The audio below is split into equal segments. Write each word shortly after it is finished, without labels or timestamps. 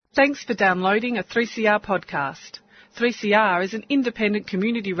Thanks for downloading a 3CR podcast. 3CR is an independent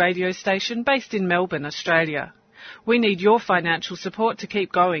community radio station based in Melbourne, Australia. We need your financial support to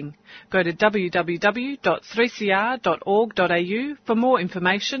keep going. Go to www.3cr.org.au for more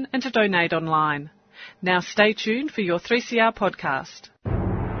information and to donate online. Now stay tuned for your 3CR podcast.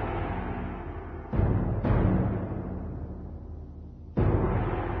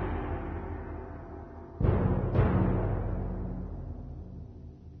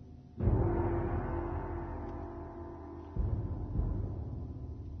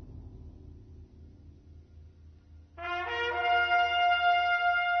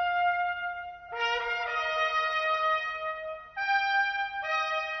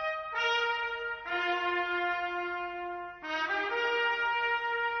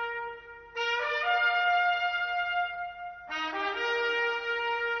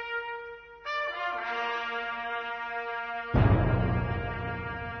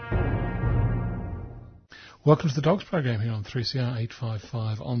 Welcome to the Dogs program here on 3CR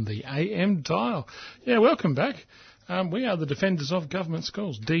 855 on the AM dial. Yeah, welcome back. We are the Defenders of Government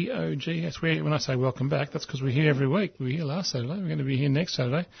Schools, DOGS. When I say welcome back, that's because we're here every week. We were here last Saturday. We're going to be here next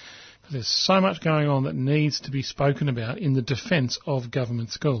Saturday because there's so much going on that needs to be spoken about in the defence of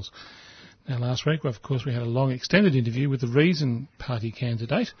government schools. Now, last week, of course, we had a long, extended interview with the Reason Party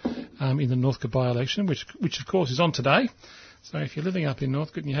candidate in the Northcote by-election, which, of course, is on today. So if you're living up in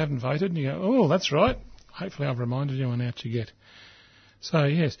Northcote and you haven't voted, and you go, oh, that's right, hopefully I've reminded you on how to get. So,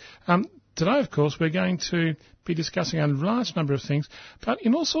 yes. Today, of course, we're going to be discussing a large number of things, but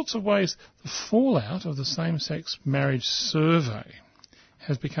in all sorts of ways, the fallout of the same-sex marriage survey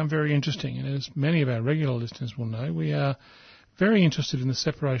has become very interesting. And as many of our regular listeners will know, we are very interested in the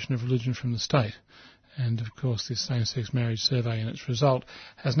separation of religion from the state. And, of course, this same-sex marriage survey and its result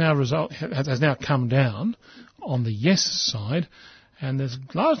has now come down on the yes side. And there's a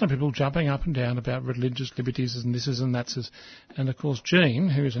large number of people jumping up and down about religious liberties and this is and that's. And, of course, Jean,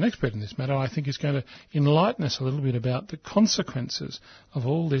 who is an expert in this matter, I think is going to enlighten us a little bit about the consequences of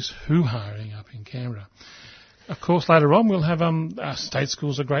all this hoo-haing up in Canberra. Of course, later on we'll have our state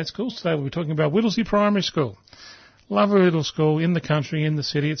schools are great schools. Today we'll be talking about Whittlesea Primary School. Lovely little school in the country, in the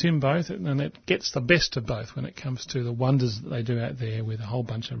city. It's in both, and it gets the best of both when it comes to the wonders that they do out there with a whole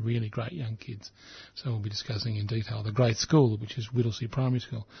bunch of really great young kids. So we'll be discussing in detail the great school, which is Whittlesea Primary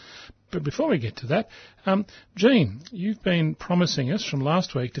School. But before we get to that, Jean, you've been promising us from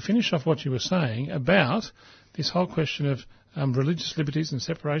last week to finish off what you were saying about this whole question of religious liberties and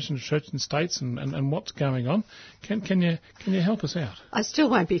separation of church and states and what's going on. Can you help us out? I still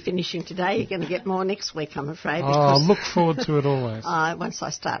won't be finishing today. You're going to get more next week, I'm afraid. Oh, look forward to it always. Once I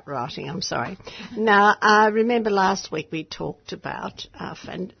start writing, I'm sorry. Now, I remember last week we talked about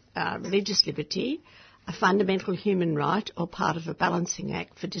religious liberty, a fundamental human right or part of a balancing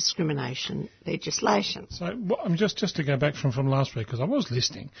act for discrimination legislation. So just to go back from last week, because I was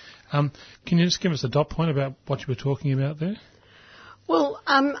listening, can you just give us a dot point about what you were talking about there? Well,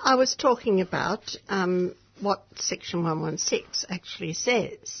 I was talking about what Section 116 actually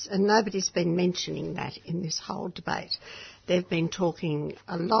says, and nobody's been mentioning that in this whole debate. They've been talking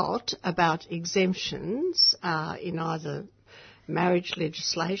a lot about exemptions in either marriage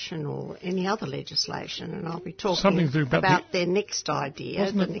legislation or any other legislation, and I'll be talking about their next idea,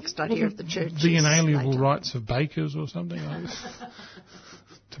 of the churches. The inalienable rights of bakers or something like that.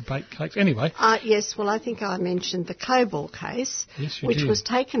 To bake cakes. Anyway. Yes, well, I think I mentioned the Coball case, which was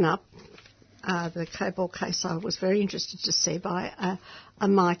taken up, the Coball case I was very interested to see by a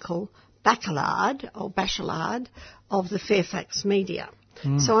Michael Bachelard of the Fairfax Media.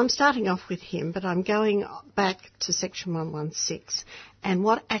 So I'm starting off with him, but I'm going back to Section 116 and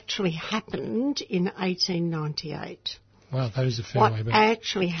what actually happened in 1898. Wow, that is a fair way back. What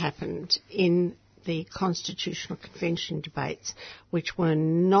actually happened in the Constitutional Convention debates, which were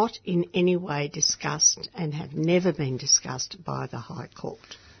not in any way discussed and have never been discussed by the High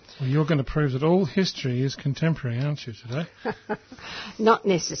Court. Well, you're going to prove that all history is contemporary, aren't you, today? Not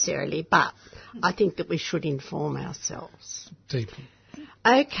necessarily, but I think that we should inform ourselves. Deeply.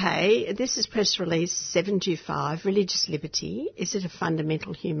 Okay, this is press release 725, Religious Liberty. Is it a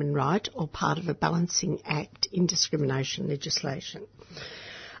fundamental human right or part of a balancing act in discrimination legislation?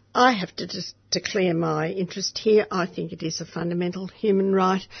 I have to declare my interest here. I think it is a fundamental human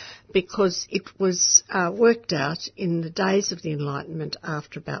right because it was worked out in the days of the Enlightenment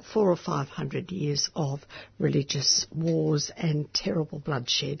after about 400 or 500 years of religious wars and terrible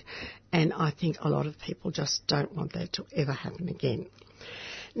bloodshed. And I think a lot of people just don't want that to ever happen again.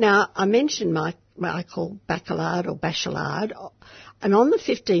 Now, I mentioned Michael Bachelard, and on the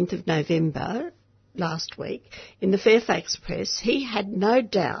 15th of November last week in the Fairfax Press, he had no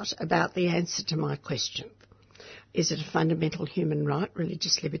doubt about the answer to my question. Is it a fundamental human right,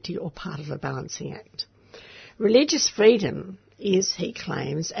 religious liberty, or part of a balancing act? Religious freedom is, he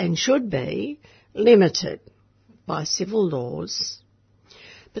claims, and should be, limited by civil laws.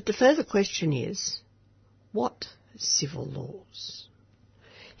 But the further question is, what civil laws?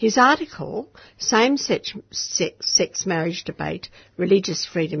 His article, Same-Sex Marriage Debate, Religious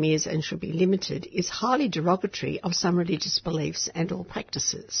Freedom is and Should be Limited, is highly derogatory of some religious beliefs and or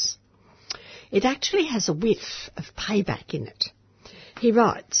practices. It actually has a whiff of payback in it. He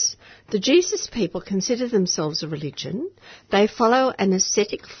writes, the Jesus people consider themselves a religion. They follow an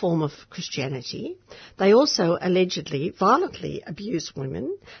ascetic form of Christianity. They also allegedly violently abuse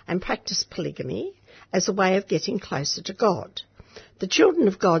women and practice polygamy as a way of getting closer to God. The children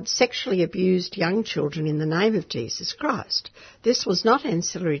of God sexually abused young children in the name of Jesus Christ. This was not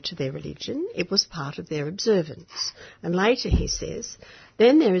ancillary to their religion, it was part of their observance. And later he says,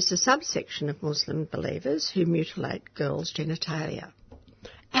 then there is a subsection of Muslim believers who mutilate girls' genitalia.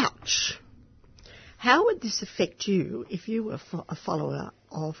 Ouch! How would this affect you if you were a follower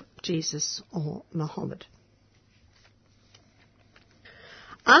of Jesus or Muhammad?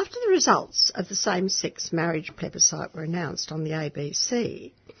 After the results of the same-sex marriage plebiscite were announced on the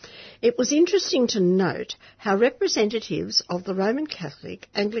ABC, it was interesting to note how representatives of the Roman Catholic,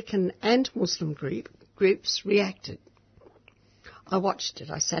 Anglican and Muslim groups reacted. I watched it.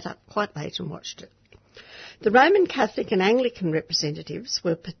 I sat up quite late and watched it. The Roman Catholic and Anglican representatives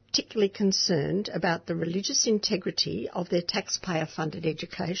were particularly concerned about the religious integrity of their taxpayer-funded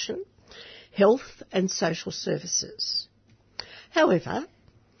education, health and social services. However,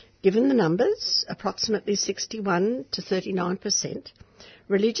 given the numbers, approximately 61 to 39%,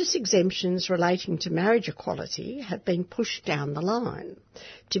 religious exemptions relating to marriage equality have been pushed down the line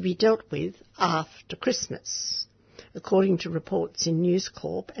to be dealt with after Christmas, according to reports in News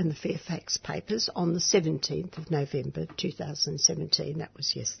Corp and the Fairfax papers on the 17th of November 2017. That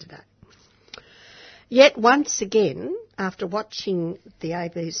was yesterday. Yet once again, after watching the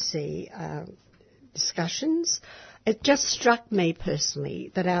ABC discussions, it just struck me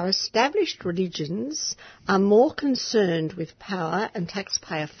personally that our established religions are more concerned with power and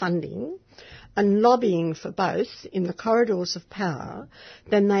taxpayer funding and lobbying for both in the corridors of power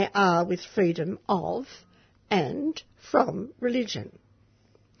than they are with freedom of and from religion.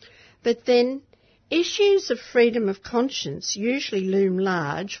 But then, issues of freedom of conscience usually loom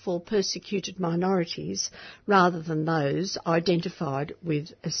large for persecuted minorities rather than those identified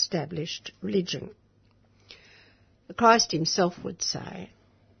with established religion. Christ himself would say,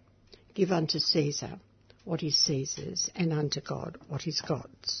 give unto Caesar what is Caesar's and unto God what is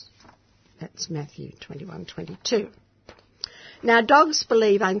God's. That's Matthew 21:22. Now, dogs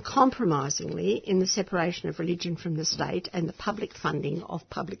believe uncompromisingly in the separation of religion from the state and the public funding of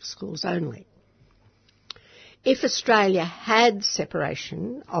public schools only. If Australia had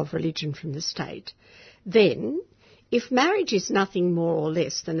separation of religion from the state, then, if marriage is nothing more or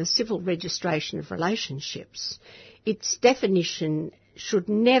less than a civil registration of relationships, its definition should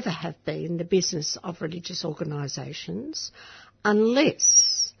never have been the business of religious organisations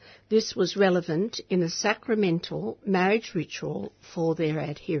unless this was relevant in a sacramental marriage ritual for their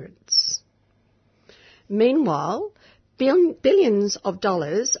adherents. Meanwhile, billions of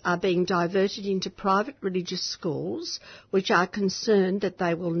dollars are being diverted into private religious schools which are concerned that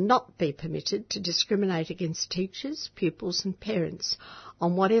they will not be permitted to discriminate against teachers, pupils and parents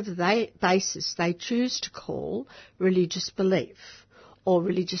on whatever basis they choose to call religious belief or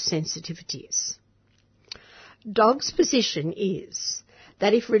religious sensitivities. Dogg's position is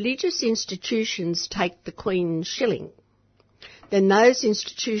that if religious institutions take the Queen's shilling, then those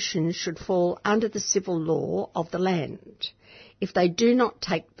institutions should fall under the civil law of the land. If they do not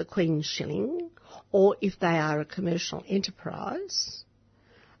take the Queen's shilling, or if they are a commercial enterprise,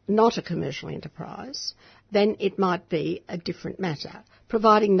 not a commercial enterprise, then it might be a different matter,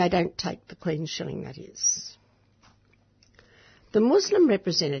 providing they don't take the Queen's shilling, that is. The Muslim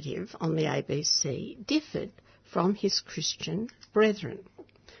representative on the ABC differed from his Christian brethren.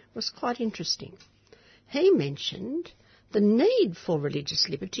 It was quite interesting. He mentioned the need for religious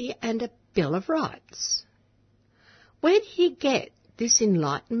liberty and a Bill of Rights. Where did he get this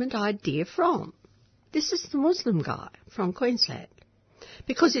Enlightenment idea from? This is the Muslim guy from Queensland.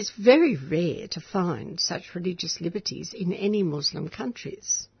 Because it's very rare to find such religious liberties in any Muslim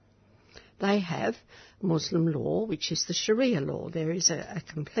countries. They have Muslim law, which is the Sharia law. There is a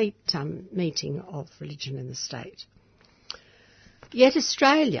complete meeting of religion and the state. Yet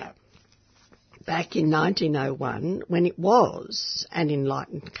Australia, back in 1901, when it was an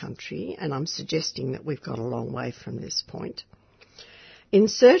enlightened country, and I'm suggesting that we've got a long way from this point,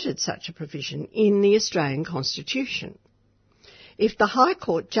 inserted such a provision in the Australian Constitution. If the High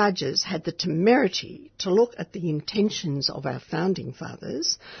Court judges had the temerity to look at the intentions of our founding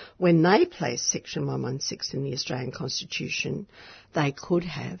fathers when they placed Section 116 in the Australian Constitution, they could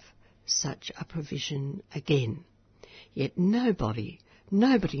have such a provision again. Yet nobody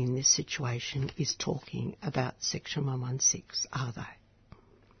in this situation is talking about Section 116, are they?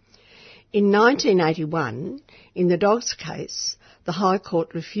 In 1981, in the Dogs case, the High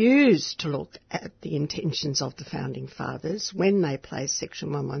Court refused to look at the intentions of the Founding Fathers when they placed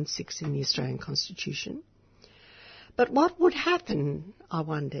Section 116 in the Australian Constitution. But what would happen, I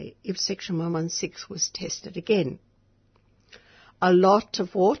wonder, if Section 116 was tested again? A lot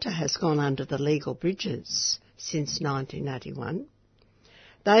of water has gone under the legal bridges since 1981.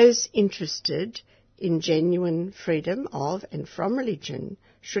 Those interested in genuine freedom of and from religion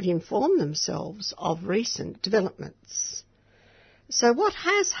should inform themselves of recent developments. So what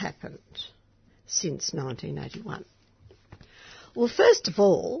has happened since 1981? Well, first of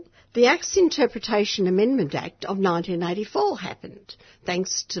all, the Acts Interpretation Amendment Act of 1984 happened,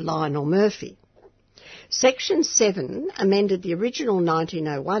 thanks to Lionel Murphy. Section 7 amended the original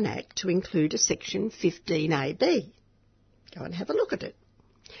 1901 Act to include a Section 15AB. Go and have a look at it.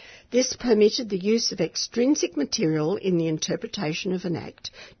 This permitted the use of extrinsic material in the interpretation of an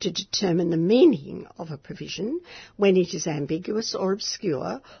act to determine the meaning of a provision when it is ambiguous or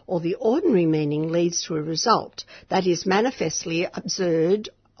obscure, or the ordinary meaning leads to a result that is manifestly absurd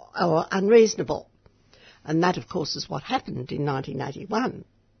or unreasonable. And that, of course, is what happened in 1981.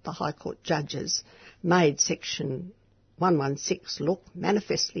 The High Court judges made Section 116 look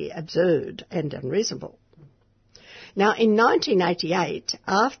manifestly absurd and unreasonable. Now, in 1988,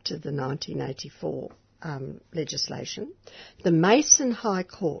 after the 1984 legislation, the Mason High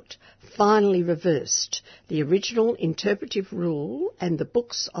Court finally reversed the original interpretive rule, and the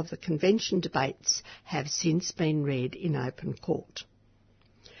books of the convention debates have since been read in open court.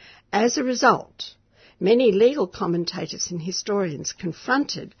 As a result, many legal commentators and historians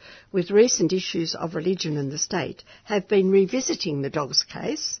confronted with recent issues of religion and the state have been revisiting the Dogs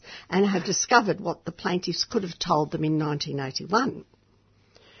case and have discovered what the plaintiffs could have told them in 1981,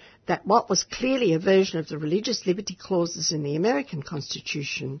 that what was clearly a version of the religious liberty clauses in the American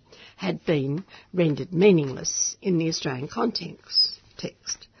Constitution had been rendered meaningless in the Australian context.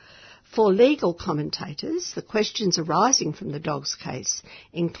 For legal commentators, the questions arising from the Dogs case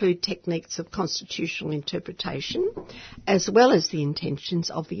include techniques of constitutional interpretation, as well as the intentions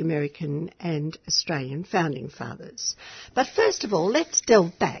of the American and Australian founding fathers. But first of all, let's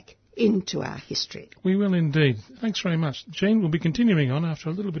delve back into our history. We will indeed. Thanks very much. Jean, we'll be continuing on after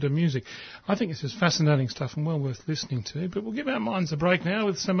a little bit of music. I think this is fascinating stuff and well worth listening to, but we'll give our minds a break now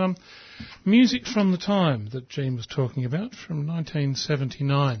with some music from the time that Jean was talking about, from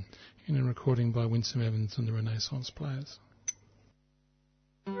 1979. In a recording by Winsome Evans and the Renaissance Players.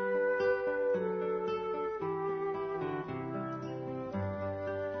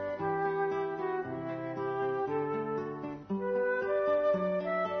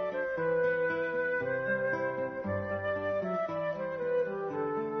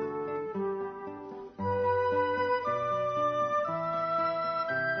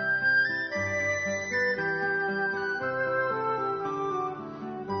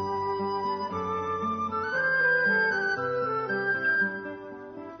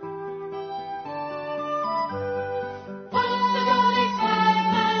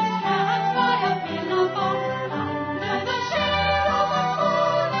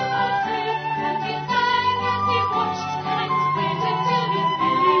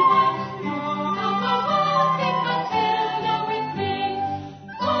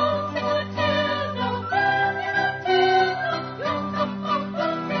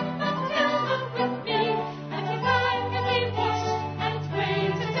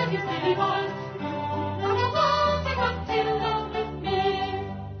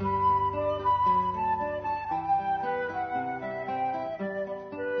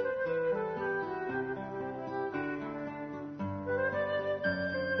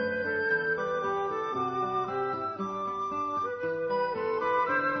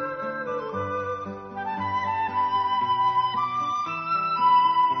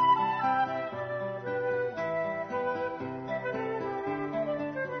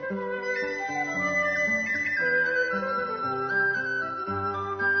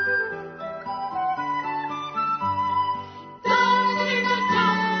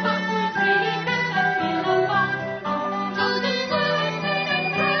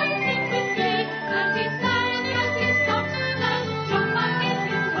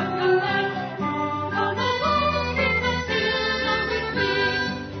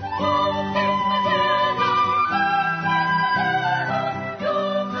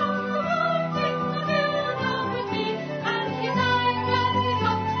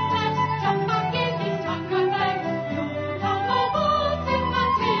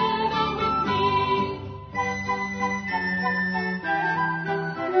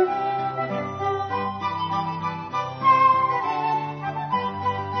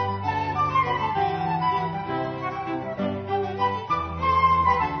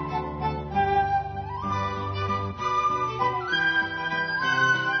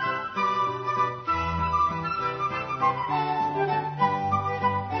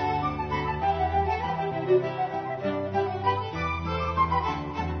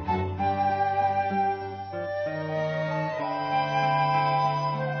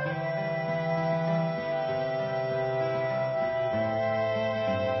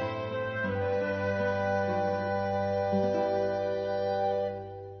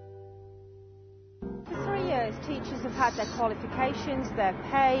 have had their qualifications, their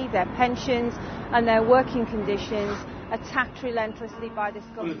pay, their pensions and their working conditions attacked relentlessly by this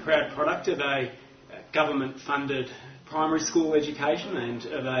government. I'm the proud product of a government-funded primary school education and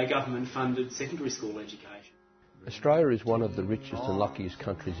of a government-funded secondary school education. Australia is one of the richest and luckiest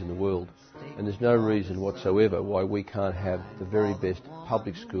countries in the world, and there's no reason whatsoever why we can't have the very best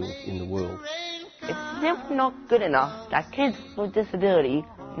public schools in the world. It's simply not good enough that kids with disability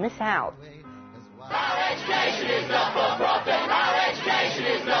miss out. Our education is not for profit. Our education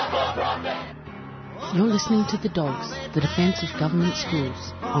is not for profit. You're listening to The Dogs, the defence of government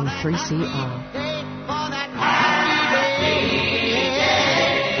schools, on 3CR.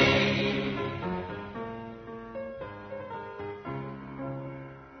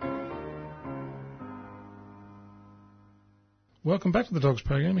 Welcome back to the Dogs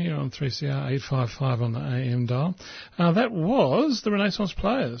program here on 3CR 855 on the AM dial. That was the Renaissance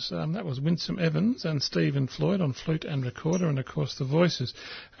Players. That was Winsome Evans and Stephen Floyd on flute and recorder, and of course the voices.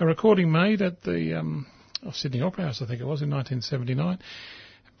 A recording made at the Sydney Opera House, I think it was, in 1979.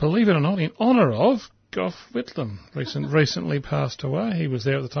 Believe it or not, in honour of Gough Whitlam, recently passed away. He was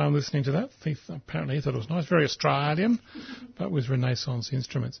there at the time listening to that. Apparently he thought it was nice, very Australian, but with Renaissance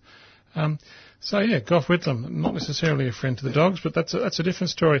instruments. Gough Whitlam, not necessarily a friend to the Dogs, but that's a different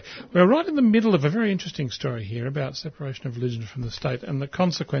story. We're right in the middle of a very interesting story here about separation of religion from the state and the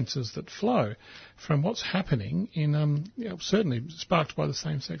consequences that flow from what's happening in, certainly sparked by the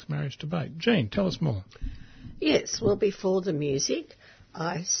same-sex marriage debate. Jean, tell us more. Yes, well, before the music,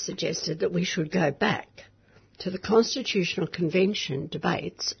 I suggested that we should go back to the Constitutional Convention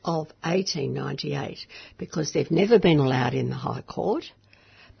debates of 1898 because they've never been allowed in the High Court.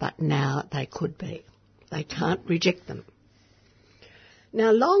 But now they could be. They can't reject them.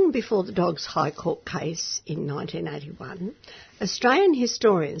 Now, long before the Dogs High Court case in 1981, Australian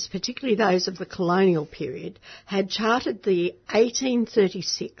historians, particularly those of the colonial period, had charted the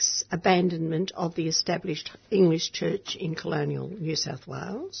 1836 abandonment of the established English Church in colonial New South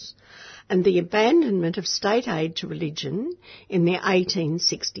Wales and the abandonment of state aid to religion in the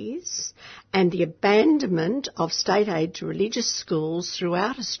 1860s and the abandonment of state aid to religious schools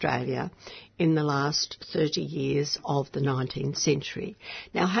throughout Australia in the last 30 years of the 19th century.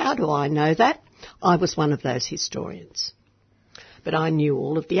 Now, how do I know that? I was one of those historians. But I knew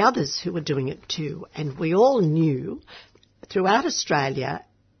all of the others who were doing it too, and we all knew throughout Australia,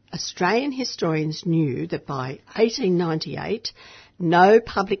 Australian historians knew that by 1898, no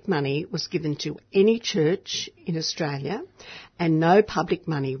public money was given to any church in Australia and no public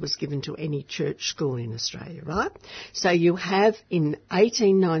money was given to any church school in Australia, right? So you have in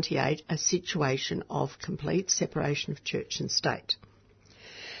 1898 a situation of complete separation of church and state.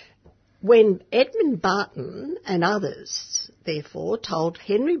 When Edmund Barton and others, therefore, told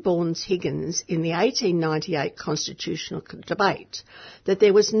Henry Bournes Higgins in the 1898 constitutional debate that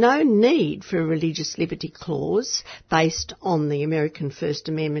there was no need for a religious liberty clause based on the American First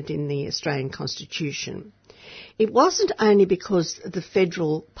Amendment in the Australian Constitution, it wasn't only because the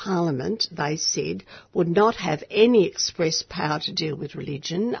federal parliament, they said, would not have any express power to deal with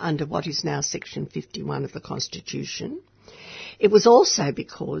religion under what is now Section 51 of the Constitution. It was also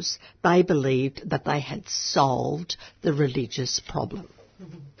because they believed that they had solved the religious problem.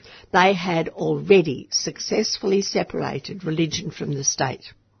 They had already successfully separated religion from the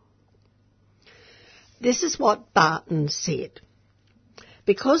state. This is what Barton said.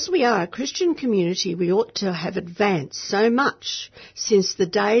 Because we are a Christian community, we ought to have advanced so much since the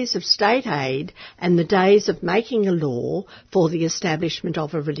days of state aid and the days of making a law for the establishment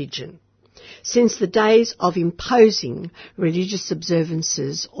of a religion. Since the days of imposing religious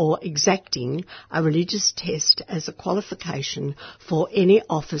observances or exacting a religious test as a qualification for any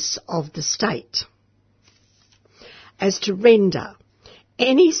office of the state, as to render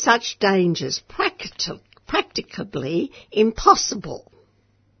any such dangers practicably impossible.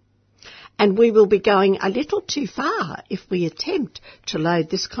 And we will be going a little too far if we attempt to load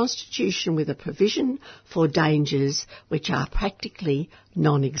this Constitution with a provision for dangers which are practically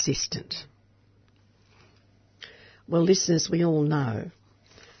non-existent. Well, listeners, we all know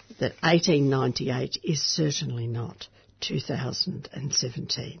that 1898 is certainly not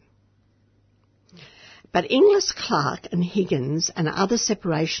 2017. But Inglis, Clark and Higgins and other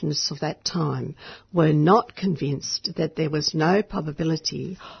separationists of that time were not convinced that there was no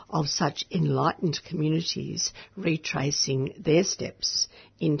probability of such enlightened communities retracing their steps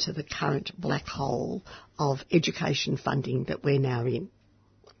into the current black hole of education funding that we're now in.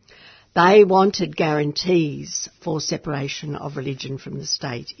 They wanted guarantees for separation of religion from the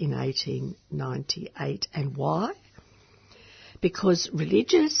state in 1898. And why? Because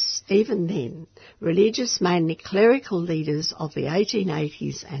religious even then, religious, mainly clerical leaders of the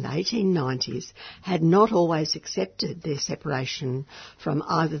 1880s and 1890s had not always accepted their separation from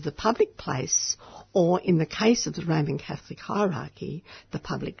either the public place or, in the case of the Roman Catholic hierarchy, the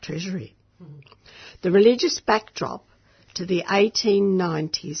public treasury. The religious backdrop to the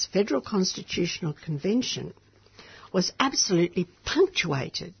 1890s Federal Constitutional Convention was absolutely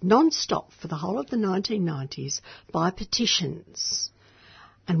punctuated non-stop for the whole of the 1990s by petitions.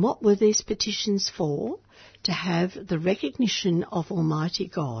 And what were these petitions for? To have the recognition of Almighty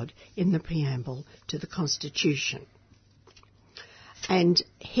God in the preamble to the Constitution. And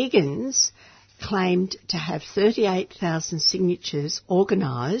Higgins claimed to have 38,000 signatures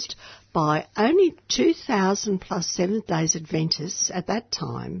organised by only 2,000 plus Seventh-day Adventists at that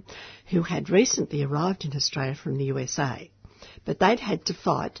time who had recently arrived in Australia from the USA. But they'd had to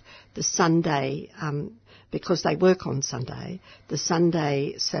fight the Sunday, because they work on Sunday, the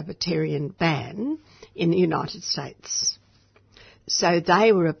Sunday Sabbatarian ban in the United States. So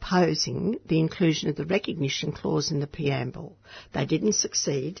they were opposing the inclusion of the recognition clause in the preamble. They didn't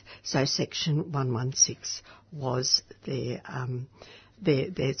succeed, so Section 116 was their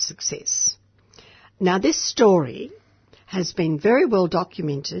success. Now, this story has been very well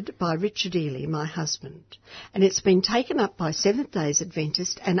documented by Richard Ely, my husband, and it's been taken up by Seventh-day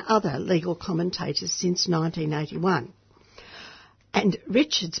Adventists and other legal commentators since 1981. And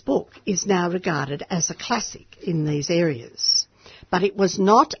Richard's book is now regarded as a classic in these areas. But it was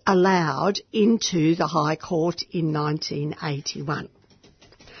not allowed into the High Court in 1981.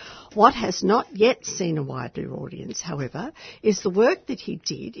 What has not yet seen a wider audience, however, is the work that he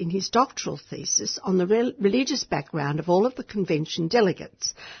did in his doctoral thesis on the religious background of all of the convention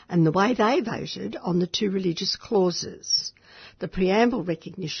delegates and the way they voted on the two religious clauses, the preamble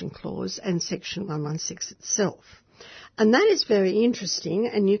recognition clause and Section 116 itself. And that is very interesting,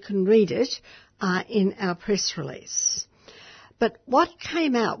 and you can read it in our press release. But what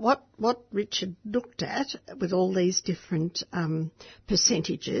came out, what Richard looked at with all these different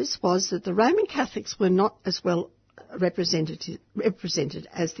percentages was that the Roman Catholics were not as well represented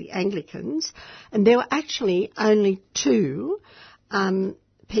as the Anglicans, and there were actually only two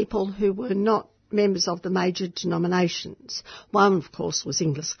people who were not members of the major denominations. One, of course, was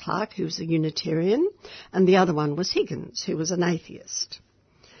Inglis Clark, who was a Unitarian, and the other one was Higgins, who was an atheist.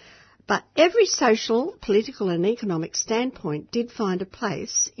 But every social, political and economic standpoint did find a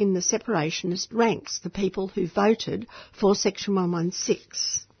place in the separationist ranks, the people who voted for Section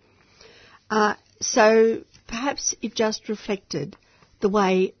 116. So perhaps it just reflected the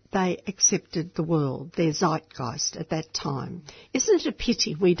way they accepted the world, their zeitgeist at that time. Isn't it a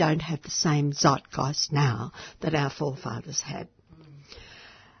pity we don't have the same zeitgeist now that our forefathers had?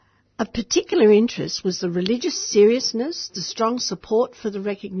 Of particular interest was the religious seriousness, the strong support for the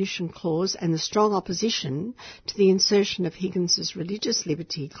recognition clause and the strong opposition to the insertion of Higgins's religious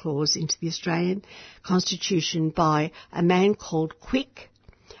liberty clause into the Australian Constitution by a man called Quick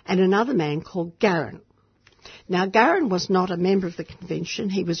and another man called Garran. Now, Garran was not a member of the convention.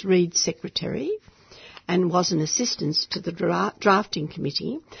 He was Reid's secretary and was an assistant to the drafting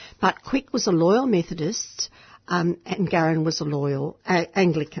committee, but Quick was a loyal Methodist and Garran was a loyal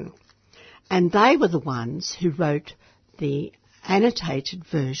Anglican. And they were the ones who wrote the annotated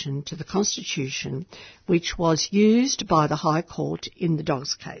version to the Constitution, which was used by the High Court in the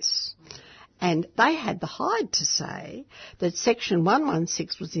Dogs case. And they had the hide to say that Section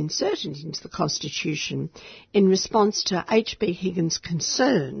 116 was inserted into the Constitution in response to H.B. Higgins'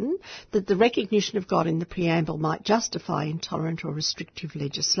 concern that the recognition of God in the preamble might justify intolerant or restrictive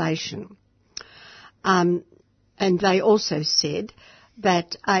legislation. And they also said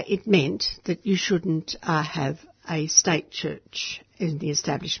that it meant that you shouldn't have a state church in the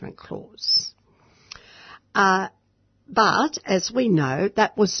Establishment Clause. But, as we know,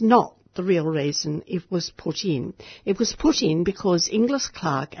 that was not the real reason it was put in. It was put in because Inglis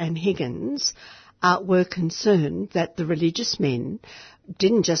Clark and Higgins were concerned that the religious men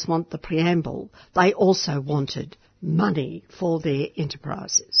didn't just want the preamble, they also wanted money for their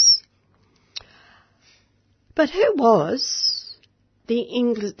enterprises. But who was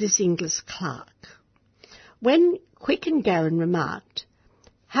this Inglis Clark? When Quick and Garran remarked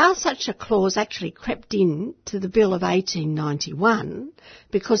how such a clause actually crept in to the Bill of 1891,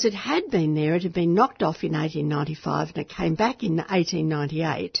 because it had been there, it had been knocked off in 1895 and it came back in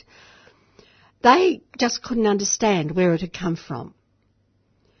 1898, they just couldn't understand where it had come from.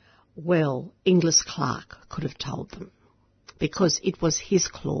 Well, Inglis Clark could have told them, because it was his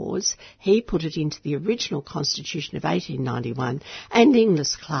clause. He put it into the original Constitution of 1891, and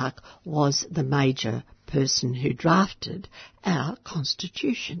Inglis Clark was the major person who drafted our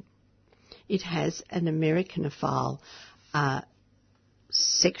Constitution. it has an Americanophile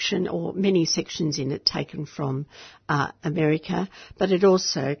section, or many sections in it taken from America, but it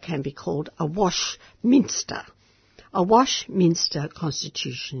also can be called a Washminster. A Washminster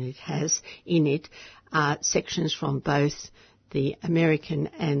constitution. It has in it sections from both the American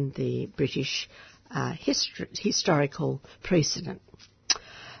and the British historical precedent.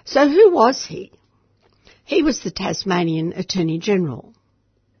 So who was he? He was the Tasmanian Attorney General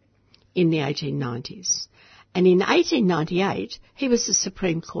in the 1890s. And in 1898, he was the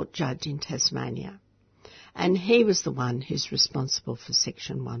Supreme Court judge in Tasmania. And he was the one who's responsible for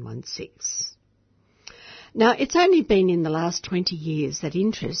Section 116. Now, it's only been in the last 20 years that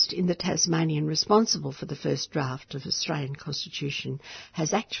interest in the Tasmanian responsible for the first draft of Australian Constitution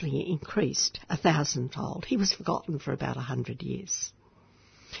has actually increased 1,000-fold. He was forgotten for about 100 years.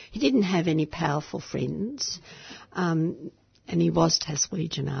 He didn't have any powerful friends, and he was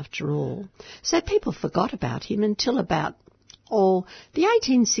Taswegian after all. So people forgot about him until about the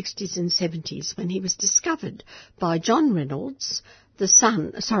 1860s and 70s, when he was discovered by John Reynolds,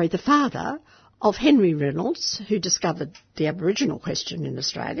 the father of Henry Reynolds, who discovered the Aboriginal question in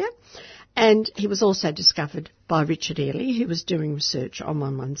Australia, and he was also discovered by Richard Ely, who was doing research on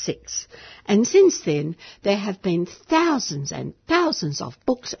 116. And since then, there have been thousands and thousands of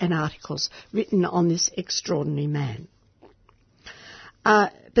books and articles written on this extraordinary man.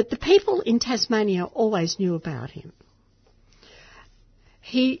 But the people in Tasmania always knew about him.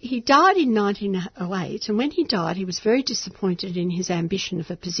 He died in 1908, and when he died, he was very disappointed in his ambition of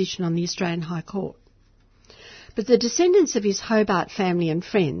a position on the Australian High Court. But the descendants of his Hobart family and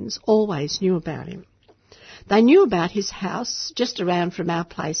friends always knew about him. They knew about his house just around from our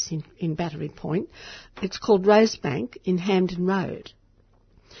place in Battery Point. It's called Rosebank in Hampden Road.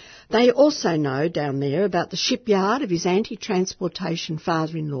 They also know down there about the shipyard of his anti-transportation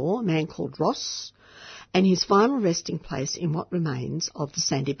father-in-law, a man called Ross, and his final resting place in what remains of the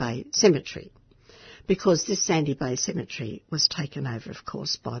Sandy Bay Cemetery, because this Sandy Bay Cemetery was taken over, of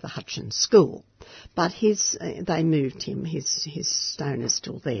course, by the Hutchins School. But they moved him. His stone is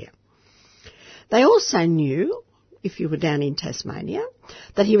still there. They also knew, if you were down in Tasmania,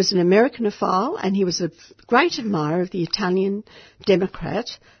 that he was an Americanophile, and he was a great admirer of the Italian Democrat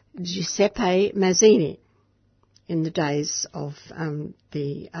Giuseppe Mazzini in the days of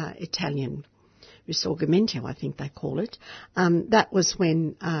the Italian Risorgimento, I think they call it. That was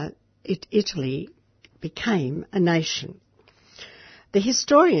when Italy became a nation. The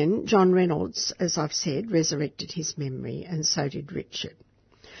historian John Reynolds, as I've said, resurrected his memory, and so did Richard.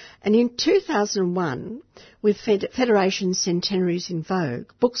 And in 2001, with Federation Centenaries in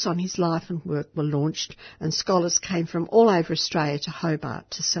vogue, books on his life and work were launched, and scholars came from all over Australia to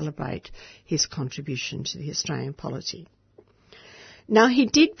Hobart to celebrate his contribution to the Australian polity. Now, he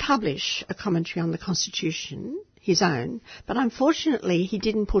did publish a commentary on the Constitution, his own, but unfortunately he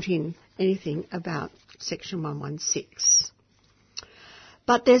didn't put in anything about Section 116.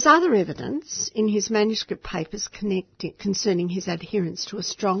 But there's other evidence in his manuscript papers concerning his adherence to a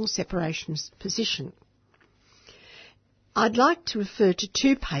strong separationist position. I'd like to refer to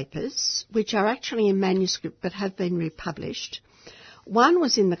two papers which are actually in manuscript but have been republished. One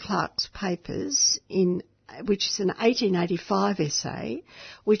was in the Clark's papers, which is an 1885 essay,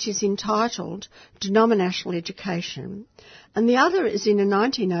 which is entitled Denominational Education, and the other is in a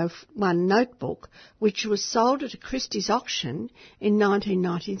 1901 notebook, which was sold at a Christie's auction in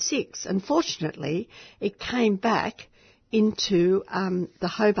 1996. Unfortunately, it came back into the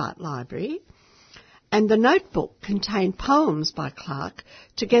Hobart Library, and the notebook contained poems by Clark,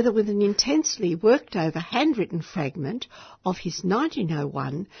 together with an intensely worked-over handwritten fragment of his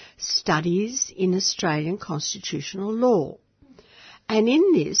 1901 Studies in Australian Constitutional Law. And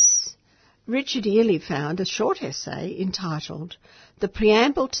in this, Richard Ely found a short essay entitled The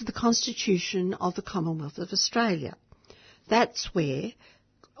Preamble to the Constitution of the Commonwealth of Australia. That's where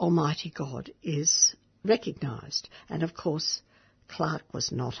Almighty God is recognised. And of course, Clark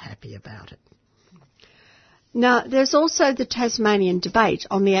was not happy about it. Now, there's also the Tasmanian debate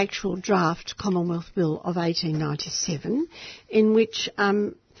on the actual draft Commonwealth Bill of 1897, in which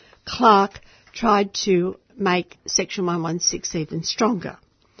Clark tried to make Section 116 even stronger.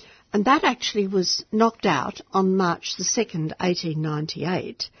 And that actually was knocked out on March the 2nd,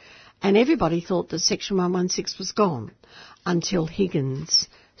 1898, and everybody thought that Section 116 was gone until Higgins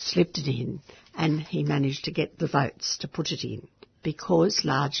slipped it in, and he managed to get the votes to put it in, because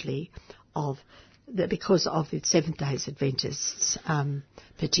largely of because of the Seventh-day Adventists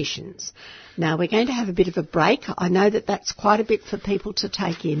petitions. Now, we're going to have a bit of a break. I know that that's quite a bit for people to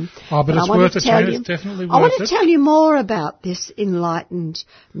take in. Oh, but it's worth it, Jane. It's definitely worth it. I want to tell you more about this enlightened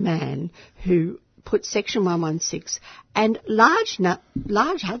man who put Section 116 and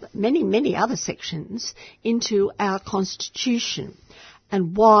many other sections into our Constitution,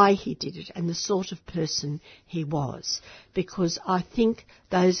 and why he did it and the sort of person he was. Because I think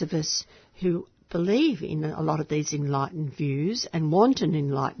those of us who believe in a lot of these enlightened views and want an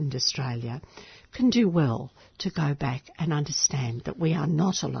enlightened Australia can do well to go back and understand that we are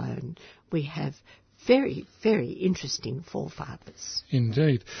not alone. We have very, very interesting forefathers.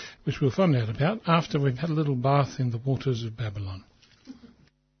 Indeed, which we'll find out about after we've had a little bath in the waters of Babylon.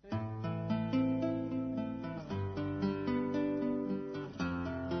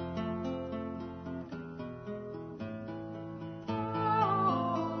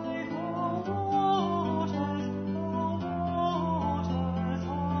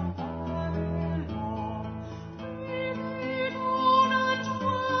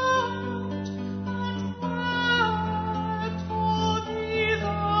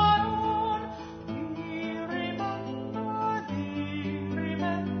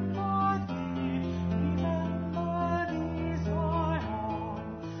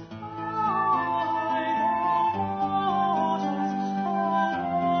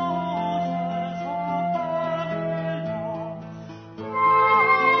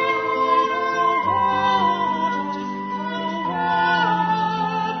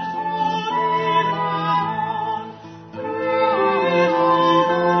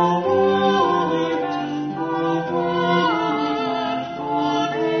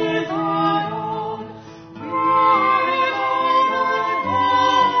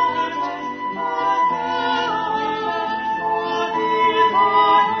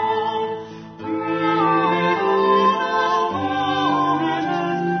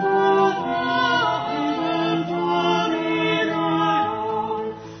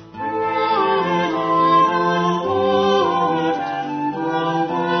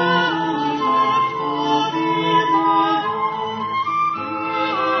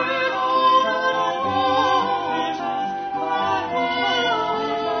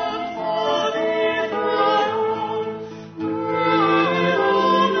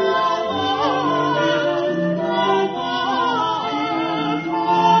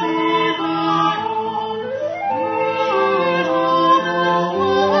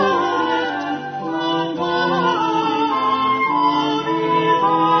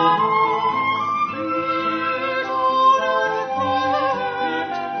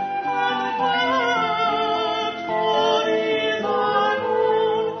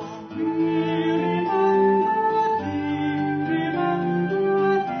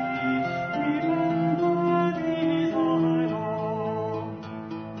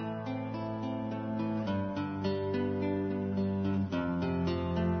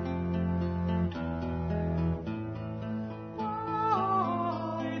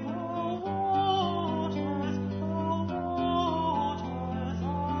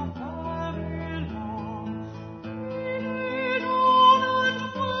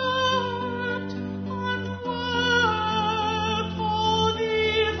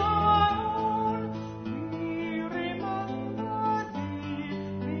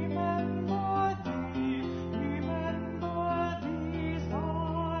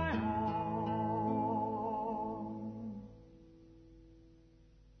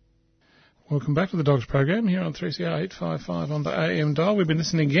 Welcome back to the Dogs program here on 3CR 855 on the AM dial. We've been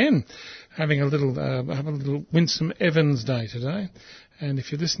listening again, having a little Winsome Evans Day today. And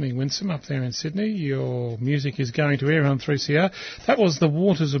if you're listening, Winsome, up there in Sydney, your music is going to air on 3CR. That was The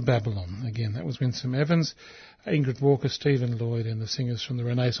Waters of Babylon. Again, that was Winsome Evans, Ingrid Walker, Stephen Lloyd, and the singers from the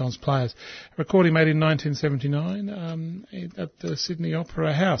Renaissance Players. A recording made in 1979 at the Sydney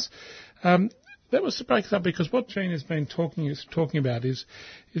Opera House. That was to break it up because what Jean has been talking about is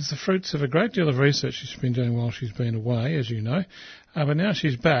the fruits of a great deal of research she's been doing while she's been away, as you know. But now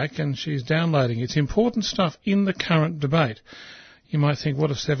she's back and she's downloading. It's important stuff in the current debate. You might think,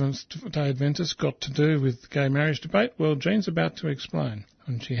 what have Seventh-day Adventists got to do with the gay marriage debate? Well, Jean's about to explain,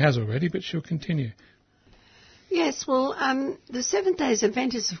 and she has already, but she'll continue. Yes, well, the Seventh-day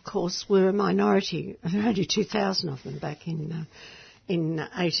Adventists, of course, were a minority. There were only 2,000 of them back in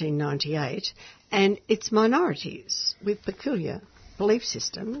 1898, and it's minorities with peculiar belief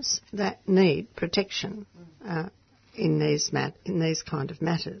systems that need protection in these kind of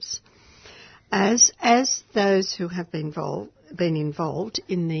matters. As those who have been involved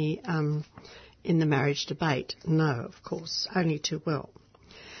in the marriage debate know, of course, only too well.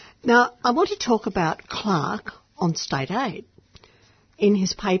 Now, I want to talk about Clark on state aid in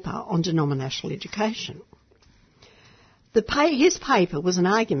his paper on denominational education. His paper was an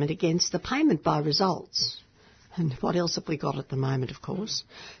argument against the payment by results, and what else have we got at the moment, of course,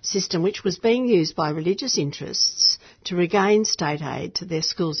 system which was being used by religious interests to regain state aid to their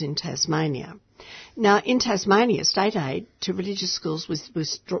schools in Tasmania. Now, in Tasmania, state aid to religious schools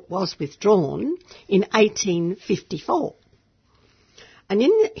was withdrawn in 1854. And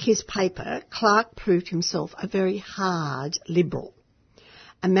in his paper, Clark proved himself a very hard liberal,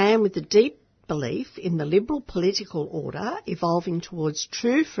 a man with a deep belief in the liberal political order evolving towards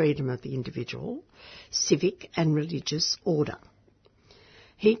true freedom of the individual, civic and religious order.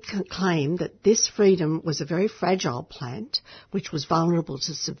 He claimed that this freedom was a very fragile plant which was vulnerable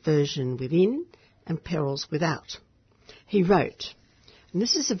to subversion within and perils without. He wrote, and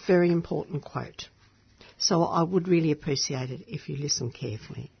this is a very important quote, so I would really appreciate it if you listen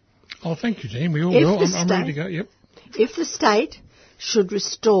carefully. Oh, thank you, Jean. We all will. I'm ready to go. Yep. If the state should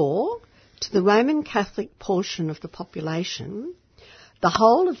restore to the Roman Catholic portion of the population the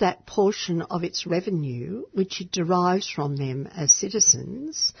whole of that portion of its revenue which it derives from them as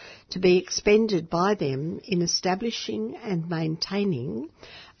citizens, to be expended by them in establishing and maintaining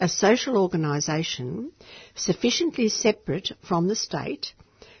a social organisation sufficiently separate from the state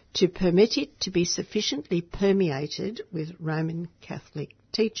to permit it to be sufficiently permeated with Roman Catholic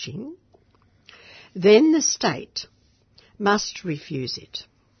teaching, then the state must refuse it,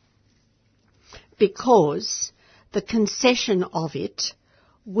 because the concession of it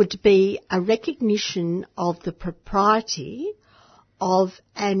would be a recognition of the propriety of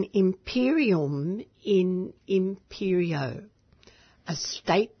an imperium in imperio, a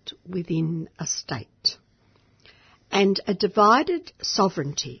state within a state. And a divided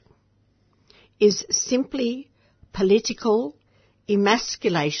sovereignty is simply political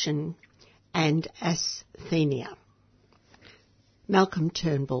emasculation and asthenia. Malcolm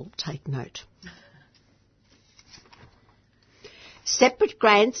Turnbull, take note. Separate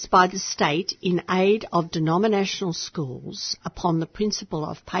grants by the state in aid of denominational schools upon the principle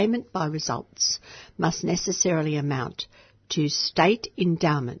of payment by results must necessarily amount to state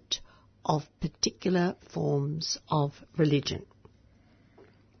endowment of particular forms of religion.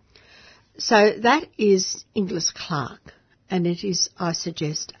 So that is Inglis Clark, and it is, I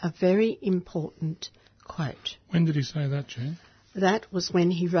suggest, a very important quote. When did he say that, Jane? That was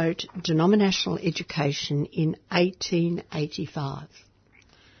when he wrote Denominational Education in 1885.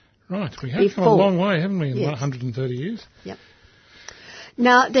 Right, we have come a long way, haven't we, in 130 years? Yep.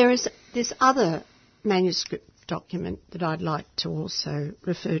 Now, there is this other manuscript document that I'd like to also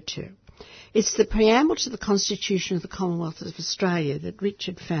refer to. It's the preamble to the Constitution of the Commonwealth of Australia that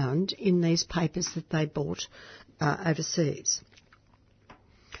Richard found in these papers that they bought overseas.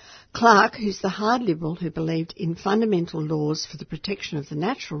 Clark, who's the hard liberal who believed in fundamental laws for the protection of the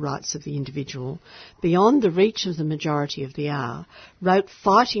natural rights of the individual beyond the reach of the majority of the hour, wrote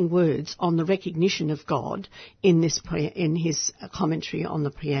fighting words on the recognition of God in his commentary on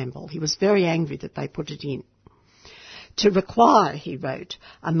the preamble. He was very angry that they put it in. To require, he wrote,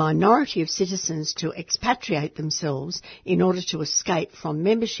 a minority of citizens to expatriate themselves in order to escape from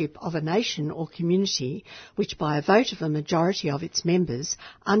membership of a nation or community which by a vote of a majority of its members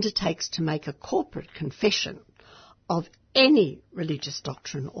undertakes to make a corporate confession of any religious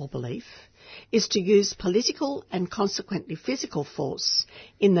doctrine or belief is to use political and consequently physical force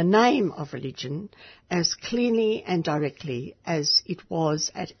in the name of religion as clearly and directly as it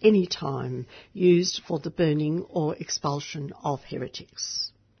was at any time used for the burning or expulsion of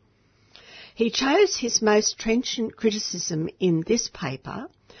heretics. He chose his most trenchant criticism in this paper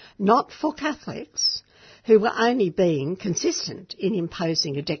not for Catholics, who were only being consistent in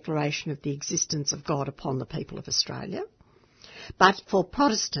imposing a declaration of the existence of God upon the people of Australia, but for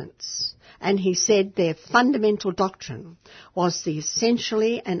Protestants, and he said their fundamental doctrine was the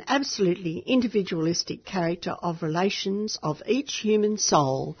essentially and absolutely individualistic character of relations of each human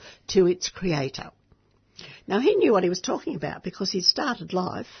soul to its creator. Now, he knew what he was talking about because he started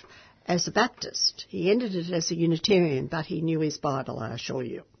life as a Baptist. He ended it as a Unitarian, but he knew his Bible, I assure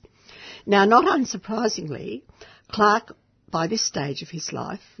you. Now, not unsurprisingly, Clark, by this stage of his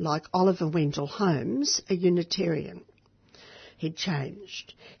life, like Oliver Wendell Holmes, a Unitarian. He'd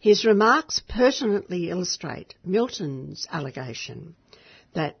changed. His remarks pertinently illustrate Milton's allegation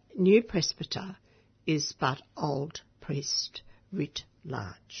that new presbyter is but old priest writ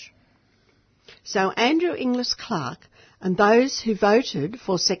large. So Andrew Inglis Clark and those who voted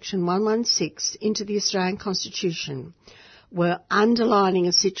for Section 116 into the Australian Constitution were underlining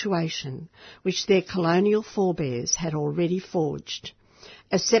a situation which their colonial forebears had already forged,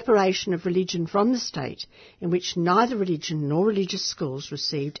 a separation of religion from the state in which neither religion nor religious schools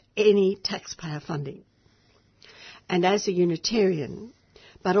received any taxpayer funding. And as a Unitarian,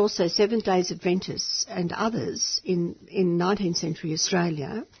 but also Seventh-day Adventists and others in 19th century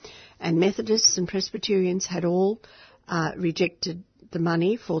Australia, and Methodists and Presbyterians had all rejected the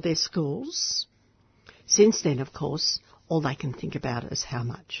money for their schools. Since then, of course, all they can think about is how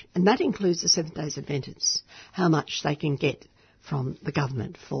much. And that includes the Seventh-day Adventists, how much they can get from the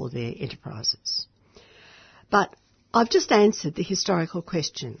government for their enterprises. But I've just answered the historical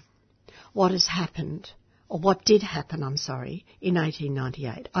question. What has happened, or what did happen, in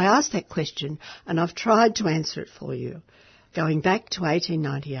 1898? I asked that question and I've tried to answer it for you, going back to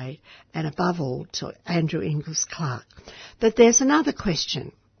 1898 and above all to Andrew Inglis Clark. But there's another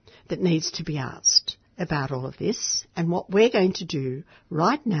question that needs to be asked about all of this and what we're going to do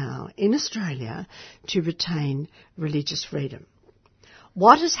right now in Australia to retain religious freedom.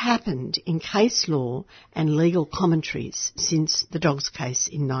 What has happened in case law and legal commentaries since the Dogs case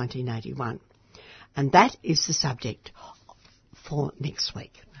in 1981? And that is the subject for next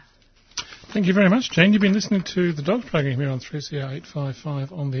week. Thank you very much, Jane. You've been listening to the Dogs program here on 3CR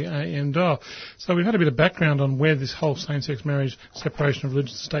 855 on the AM dial. So we've had a bit of background on where this whole same-sex marriage, separation of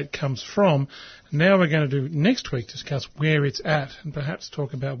religion and state comes from. Now we're going to do next week discuss where it's at and perhaps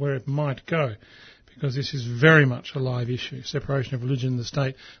talk about where it might go, because this is very much a live issue. Separation of religion and the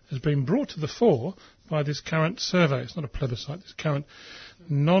state has been brought to the fore by this current survey. It's not a plebiscite, this current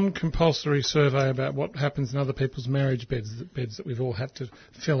non-compulsory survey about what happens in other people's marriage beds that we've all had to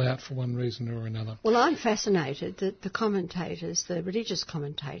fill out for one reason or another. Well, I'm fascinated that the commentators, the religious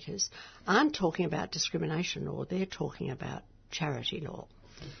commentators, aren't talking about discrimination law, they're talking about charity law.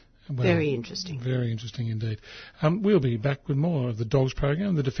 Well, very interesting. Very interesting indeed. We'll be back with more of the Dogs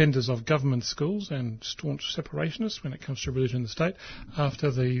program, the defenders of government schools and staunch separationists when it comes to religion and the state,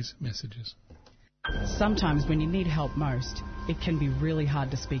 after these messages. Sometimes when you need help most, it can be really hard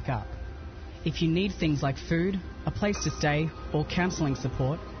to speak up. If you need things like food, a place to stay, or counselling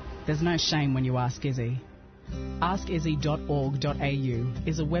support, there's no shame when you ask Izzy. AskIzzy.org.au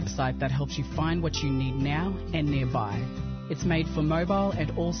is a website that helps you find what you need now and nearby. It's made for mobile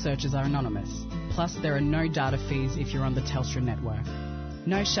and all searches are anonymous. Plus, there are no data fees if you're on the Telstra network.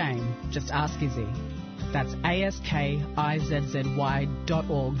 No shame, just ask Izzy. That's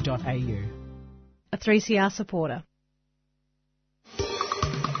askizzy.org.au. A 3CR supporter.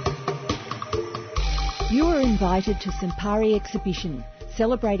 You are invited to Sampari exhibition,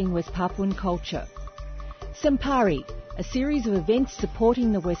 celebrating West Papuan culture. Sampari, a series of events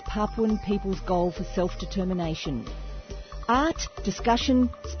supporting the West Papuan people's goal for self-determination. Art, discussion,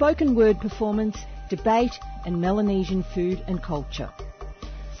 spoken word performance, debate and Melanesian food and culture.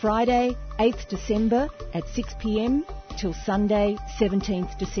 Friday, 8th December at 6 p.m. till Sunday,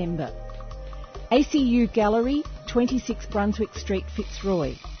 17th December. ACU Gallery, 26 Brunswick Street,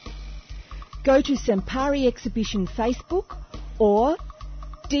 Fitzroy. Go to Sampari Exhibition Facebook or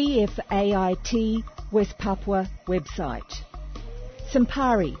DFAIT West Papua website.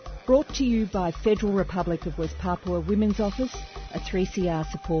 Sampari, brought to you by Federal Republic of West Papua Women's Office, a 3CR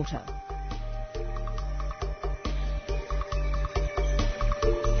supporter.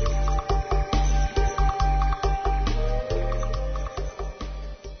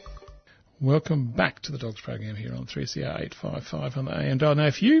 Welcome back to the Dogs program here on 3CR 855 on the AM dial. Now,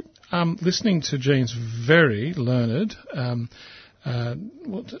 if you listening to Jean's very learned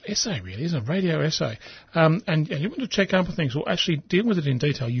essay, really, is a radio essay, and you want to check up on things or actually deal with it in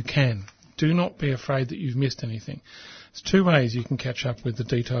detail, you can. Do not be afraid that you've missed anything. There's two ways you can catch up with the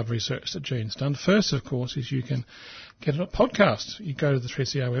detailed research that Jean's done. First, of course, is you can get it on podcast. You go to the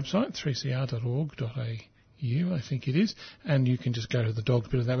 3CR website, 3cr.org.au. I think it is, and you can just go to the Dogs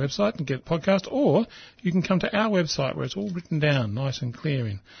bit of that website and get a podcast, or you can come to our website where it's all written down nice and clear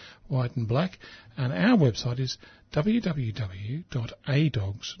in white and black, and our website is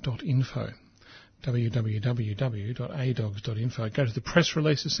www.adogs.info. www.adogs.info. Go to the press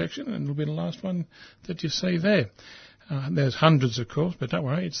releases section and it'll be the last one that you see there. There's hundreds, of course, but don't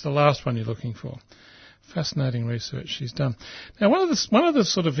worry, it's the last one you're looking for. Fascinating research she's done. Now, one of the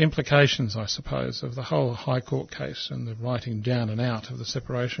sort of implications, I suppose, of the whole High Court case and the writing down and out of the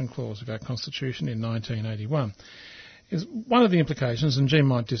separation clause of our Constitution in 1981 is one of the implications, and Jean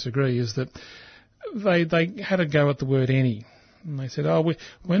might disagree, is that they had a go at the word any, and they said,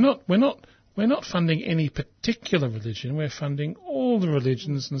 we're not funding any particular religion, we're funding all the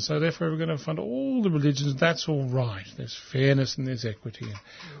religions, and so therefore we're going to fund all the religions. That's all right. There's fairness and there's equity. And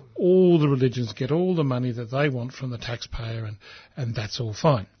all the religions get all the money that they want from the taxpayer, and that's all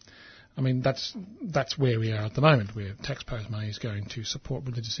fine. I mean, that's where we are at the moment, where taxpayers' money is going to support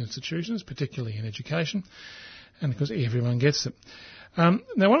religious institutions, particularly in education, and of course everyone gets it. Now,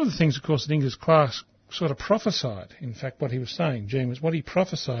 one of the things, of course, that Ingus Clarke sort of prophesied, in fact, what he was saying, Gene, was what he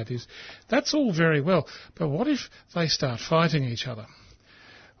prophesied is, that's all very well, but what if they start fighting each other?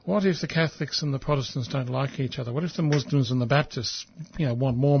 What if the Catholics and the Protestants don't like each other? What if the Muslims and the Baptists,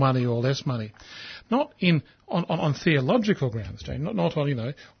 want more money or less money? Not on theological grounds, Jane. Not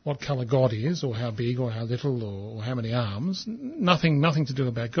on, what colour God is, or how big, or how little, or how many arms. Nothing to do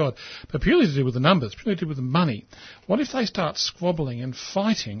about God, but purely to do with the numbers, purely to do with the money. What if they start squabbling and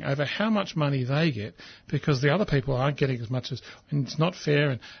fighting over how much money they get because the other people aren't getting as much as, and it's not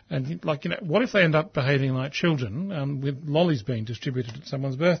fair, and what if they end up behaving like children with lollies being distributed at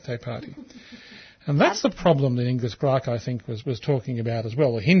someone's birthday party? And that's the problem that Ingus Clarke, I think, was talking about as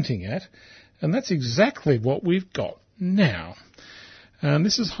well, or hinting at. And that's exactly what we've got now. And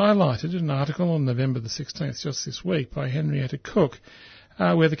this is highlighted in an article on November the 16th, just this week, by Henrietta Cook,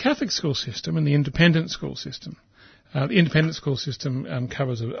 where the Catholic school system and the independent school system, the independent school system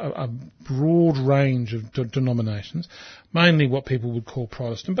covers a broad range of denominations, mainly what people would call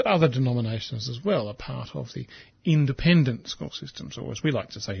Protestant, but other denominations as well are part of the independent school systems, or as we like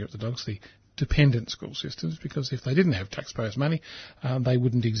to say here at the Dogs, the dependent school systems, because if they didn't have taxpayers' money, they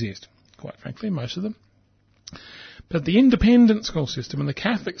wouldn't exist. Quite frankly, most of them. But the independent school system and the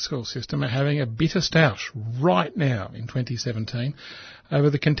Catholic school system are having a bitter stoush right now in 2017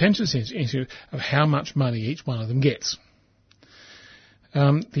 over the contentious issue of how much money each one of them gets.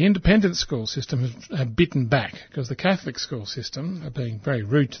 The independent school system have bitten back because the Catholic school system are being very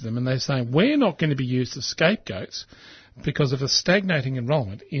rude to them, and they're saying we're not going to be used as scapegoats because of a stagnating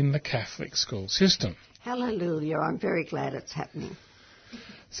enrolment in the Catholic school system. Hallelujah, I'm very glad it's happening.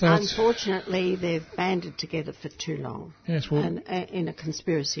 So unfortunately, they've banded together for too long. Yes, well, and in a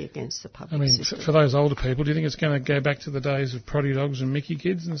conspiracy against the public system. For those older people, do you think it's going to go back to the days of Proddy Dogs and Mickey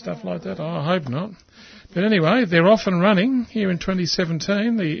Kids and stuff like that? Oh, I hope not. But anyway, they're off and running here in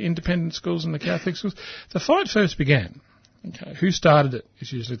 2017, the independent schools and the Catholic schools. The fight first began. Okay, who started it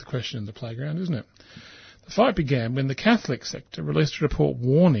is usually the question in the playground, isn't it? The fight began when the Catholic sector released a report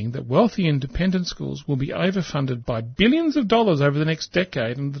warning that wealthy independent schools will be overfunded by billions of dollars over the next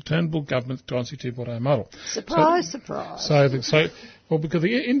decade under the Turnbull government's Gonski 2.0 model. Surprise. Because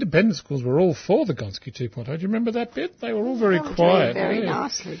the independent schools were all for the Gonski 2.0. Do you remember that bit? They were all very quiet. Doing very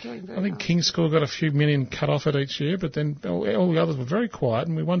nicely. I think King's School got a few million cut off it each year, but then all the others were very quiet,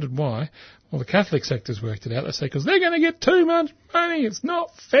 and we wondered why. Well, the Catholic sector's worked it out. They say, because they're going to get too much money. It's not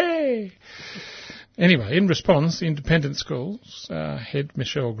fair. Anyway, in response, the independent schools head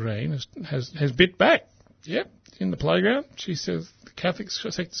Michelle Green has bit back. Yep, in the playground. She says the Catholic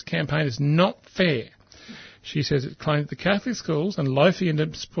sector's campaign is not fair. She says it claims the Catholic schools and low-fee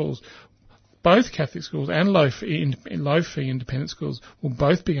independent schools, both Catholic schools and low-fee independent schools, will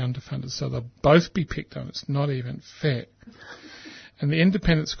both be underfunded, so they'll both be picked on. It's not even fair. And the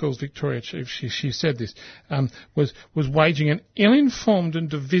Independent Schools Victoria chief, she said this, was waging an ill-informed and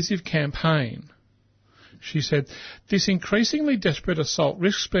divisive campaign. She said, this increasingly desperate assault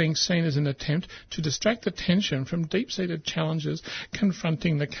risks being seen as an attempt to distract attention from deep-seated challenges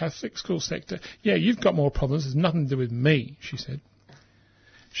confronting the Catholic school sector. Yeah, you've got more problems. There's nothing to do with me, she said.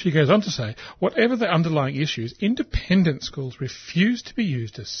 She goes on to say, whatever the underlying issues, independent schools refuse to be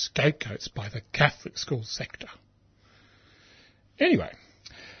used as scapegoats by the Catholic school sector. Anyway,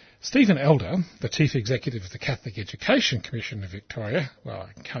 Stephen Elder, the Chief Executive of the Catholic Education Commission of Victoria, well,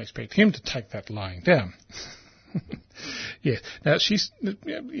 I can't expect him to take that lying down. Yes. Now,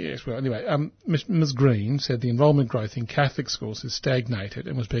 Ms. Green said the enrolment growth in Catholic schools has stagnated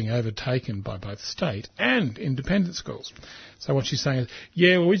and was being overtaken by both state and independent schools. So what she's saying is,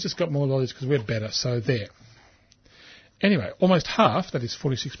 we just got more lollies because we're better, so there. Anyway, almost half, that is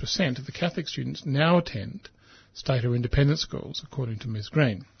 46%, of the Catholic students now attend state or independent schools, according to Ms.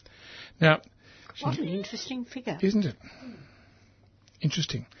 Green. Now, what an interesting figure. Isn't it?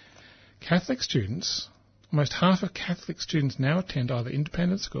 Interesting. Catholic students, almost half of Catholic students now attend either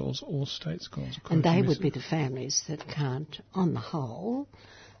independent schools or state schools. And they would be the families that can't, on the whole,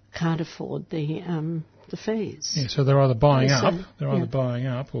 can't afford the fees. Yeah, so they're either buying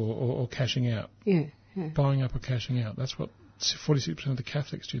up or cashing out. Yeah. Buying up or cashing out. That's what 46% of the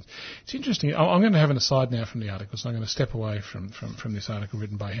Catholic students. It's interesting. I'm going to have an aside now from the article, so I'm going to step away from this article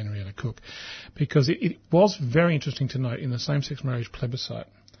written by Henrietta Cook, because it was very interesting to note in the same-sex marriage plebiscite,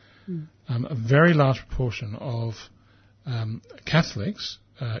 a very large proportion of Catholics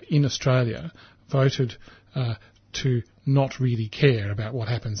in Australia voted to not really care about what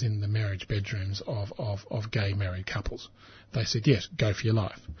happens in the marriage bedrooms of gay married couples. They said, yes, go for your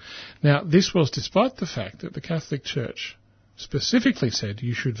life. Now, this was despite the fact that the Catholic Church specifically said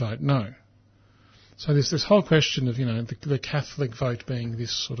you should vote no. So there's this whole question of, the Catholic vote being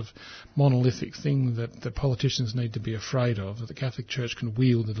this sort of monolithic thing that the politicians need to be afraid of, that the Catholic Church can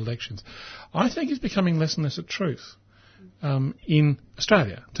wield at elections. I think it's becoming less and less a truth in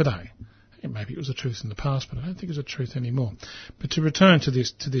Australia today. And maybe it was a truth in the past, but I don't think it's a truth anymore. But to return to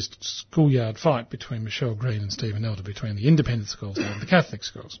this schoolyard fight between Michelle Green and Stephen Elder, between the independent schools and the Catholic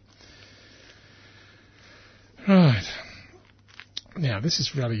schools. Right. Now, this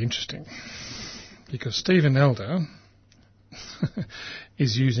is really interesting, because Stephen Elder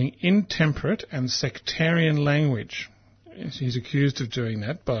is using intemperate and sectarian language. He's accused of doing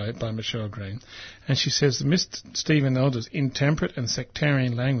that by Michelle Green. And she says that Mr. Stephen Elder's intemperate and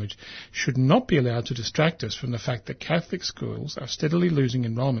sectarian language should not be allowed to distract us from the fact that Catholic schools are steadily losing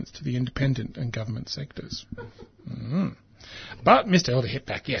enrolments to the independent and government sectors. But Mr. Elder hit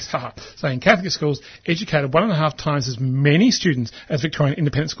back, yes, saying Catholic schools educated 1.5 times as many students as Victorian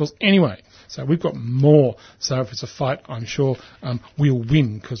independent schools anyway. So we've got more. So if it's a fight, I'm sure we'll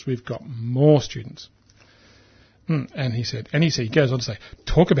win because we've got more students. And he goes on to say,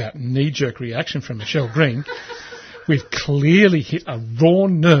 talk about knee-jerk reaction from Michelle Green. We've clearly hit a raw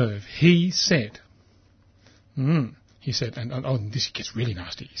nerve, he said. He said, and this gets really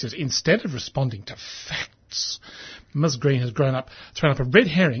nasty. He says, instead of responding to facts, Ms. Green has thrown up a red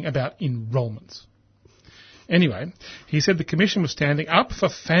herring about enrolments. Anyway, he said the Commission was standing up for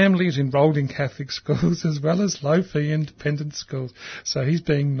families enrolled in Catholic schools as well as low-fee independent schools. So he's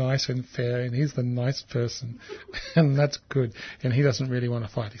being nice and fair, and he's the nice person, and that's good. And he doesn't really want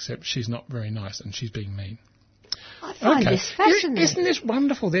to fight, except she's not very nice and she's being mean. I find this fascinating. Isn't this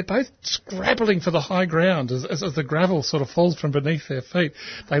wonderful? They're both scrabbling for the high ground as the gravel sort of falls from beneath their feet.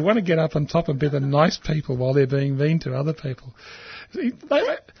 They want to get up on top and be the nice people while they're being mean to other people.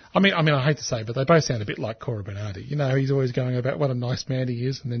 I mean, I hate to say, but they both sound a bit like Cora Bernardi. He's always going about what a nice man he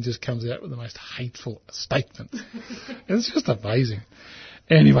is, and then just comes out with the most hateful statements. It's just amazing.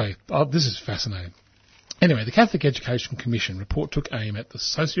 Anyway, this is fascinating. Anyway, the Catholic Education Commission report took aim at the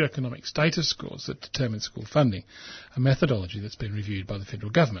socioeconomic status scores that determine school funding, a methodology that's been reviewed by the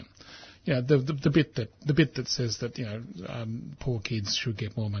federal government. The bit that says that poor kids should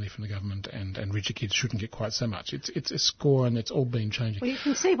get more money from the government and richer kids shouldn't get quite so much. It's a score, and it's all been changing. Well, you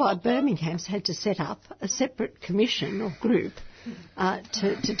can see why Birmingham's had to set up a separate commission or group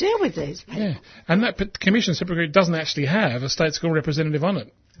to deal with these people. Yeah, and that commission separate group doesn't actually have a state school representative on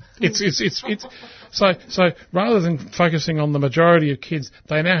it. So rather than focusing on the majority of kids,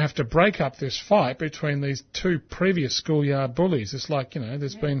 they now have to break up this fight between these two previous schoolyard bullies. It's like,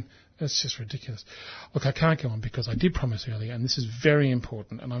 it's just ridiculous. Look, I can't go on because I did promise earlier, and this is very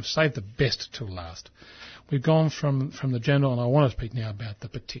important, and I've saved the best till last. We've gone from the general, and I want to speak now about the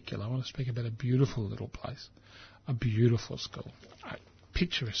particular. I want to speak about a beautiful little place, a beautiful school. I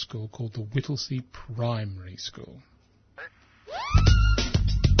picture a school called the Whittlesea Primary School.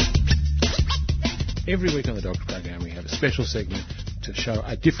 Every week on the Dogs program we have a special segment to show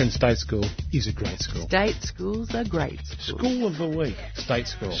a different state school is a great school. State schools are great schools. School of the week. State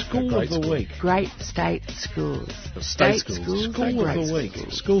school. School of the week. Great state schools. State schools. School of the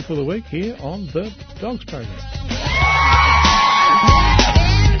week. School for the week here on the Dogs program.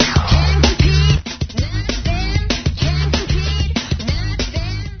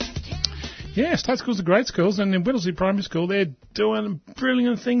 Yeah, state schools are great schools, and in Whittlesea Primary School they're doing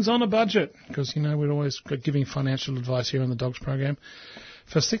brilliant things on a budget, because, we're always giving financial advice here on the Dogs program.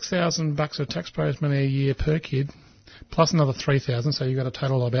 For $6,000 of taxpayers' money a year per kid, plus another $3,000, so you've got a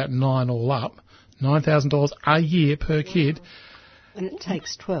total of about $9,000 all up, $9,000 a year per kid. When it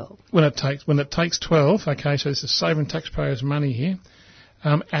takes 12. When it takes 12, okay, so this is saving taxpayers' money here.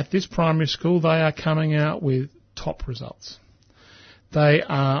 At this primary school, they are coming out with top results. They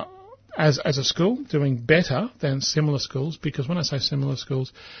are, as a school, doing better than similar schools, because when I say similar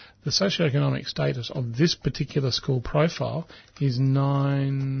schools, the socioeconomic status of this particular school profile is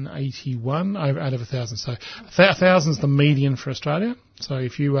 981 out of 1,000. So 1,000 is the median for Australia. So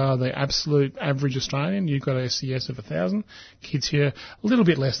if you are the absolute average Australian, you've got a SES of 1,000. Kids here, a little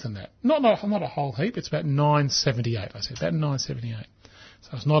bit less than that. Not a whole heap. It's about 978. I said about 978. So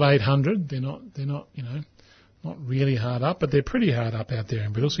it's not 800. They're not not really hard up, but they're pretty hard up out there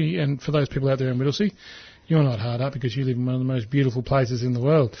in Whittlesea. And for those people out there in Whittlesea, you're not hard up because you live in one of the most beautiful places in the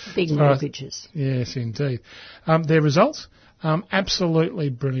world. Big mortgages. Yes, indeed. Their results,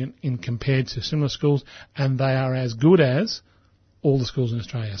 absolutely brilliant in compared to similar schools, and they are as good as all the schools in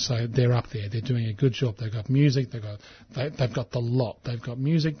Australia. So they're up there. They're doing a good job. They've got music. They've got the lot. They've got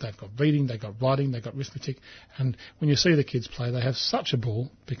music. They've got reading. They've got writing. They've got arithmetic. And when you see the kids play, they have such a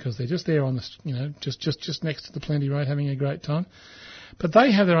ball because they're just there on the, just next to the Plenty Road having a great time. But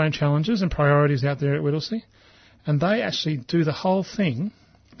they have their own challenges and priorities out there at Whittlesea. And they actually do the whole thing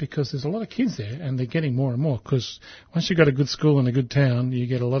because there's a lot of kids there and they're getting more and more because once you've got a good school in a good town, you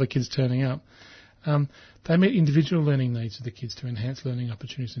get a lot of kids turning up. They meet individual learning needs of the kids to enhance learning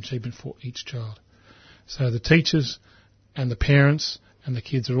opportunities and achievement for each child. So the teachers and the parents and the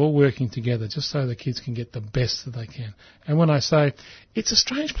kids are all working together just so the kids can get the best that they can. And when I say, it's a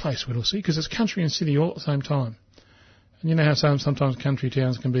strange place, Whittlesea, because it's country and city all at the same time. And you know how sometimes country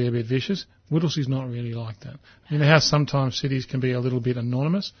towns can be a bit vicious? Whittlesea's not really like that. You know how sometimes cities can be a little bit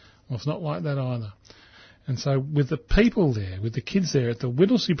anonymous? Well, it's not like that either. And so with the people there, with the kids there at the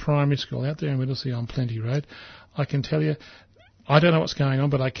Whittlesea Primary School out there in Whittlesea on Plenty Road, I can tell you, I don't know what's going on,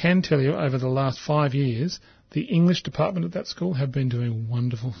 but I can tell you over the last 5 years, the English department at that school have been doing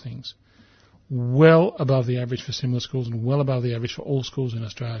wonderful things. Well above the average for similar schools and well above the average for all schools in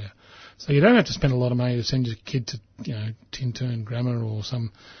Australia. So you don't have to spend a lot of money to send your kid to, Tintern Grammar or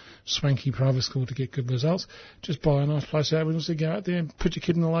some swanky private school to get good results. Just buy a nice place out, Whittlesea, go out there and put your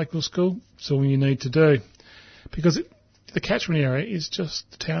kid in the local school. That's all you need to do. Because the catchment area is just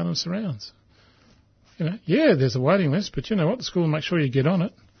the town and surrounds. There's a waiting list, but you know what? The school will make sure you get on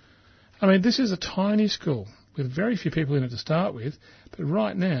it. I mean, this is a tiny school with very few people in it to start with, but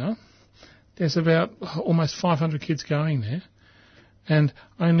right now there's about almost 500 kids going there, and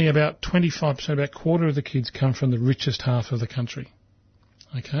only about 25%, about a quarter of the kids come from the richest half of the country.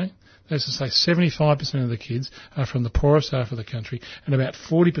 Okay? That's to say 75% of the kids are from the poorest half of the country, and about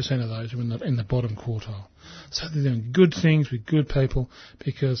 40% of those are in the bottom quartile. So they're doing good things with good people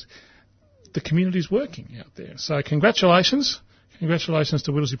because the community's working out there. So congratulations. Congratulations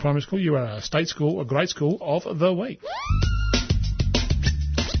to Whittlesea Primary School. You are a state school, a great school of the week.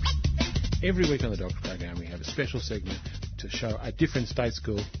 Every week on the Dogs program we have a special segment to show a different state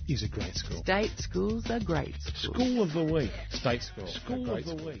school is a great school. State schools are great schools. School of the week. State school. School of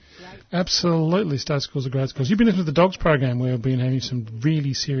the week. Absolutely, state schools are great schools. You've been listening to the Dogs program where we've been having some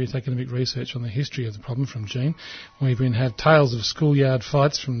really serious academic research on the history of the problem from Gene. We've been had tales of schoolyard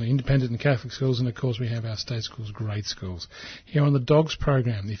fights from the independent and Catholic schools, and of course we have our state schools, great schools. Here on the Dogs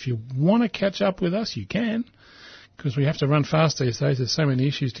program, if you want to catch up with us, you can, because we have to run fast these days. There's so many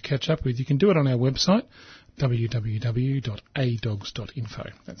issues to catch up with. You can do it on our website, www.adogs.info.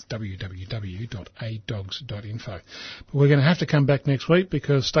 That's www.adogs.info. But we're going to have to come back next week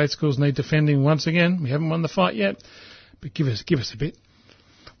because state schools need defending once again. We haven't won the fight yet, but give us a bit.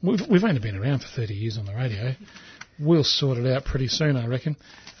 We've only been around for 30 years on the radio. We'll sort it out pretty soon, I reckon,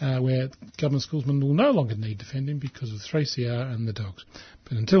 where government schoolsmen will no longer need defending because of 3CR and the Dogs.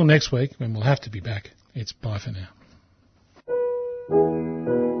 But until next week, when we'll have to be back, it's bye for now.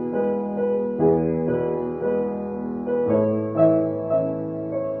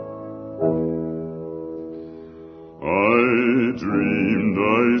 Dreamed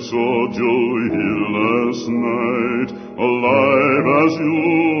I saw Joe Hill last night, alive as you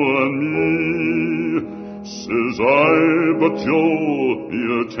and me. Says I, but Joe,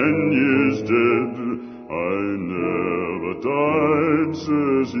 you're 10 years dead. I never died,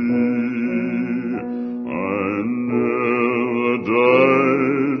 says he. I never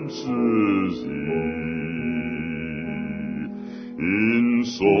died, says he. In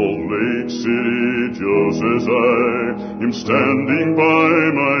Salt Lake City, Joe, says I'm standing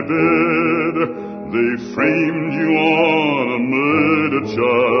by my bed. They framed you on a murder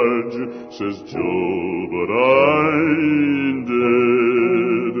charge, says Joe, but I'm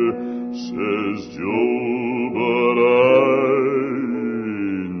dead. Says Joe, but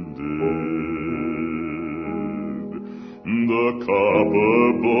I'm dead. The copper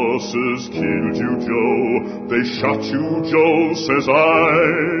bosses killed you, Joe. They shot you, Joe, says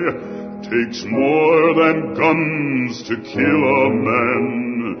I. Takes more than guns to kill a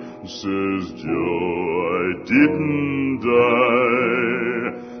man, says Joe, I didn't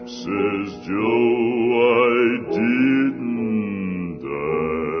die, says Joe, I didn't die.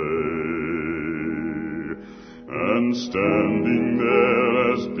 And standing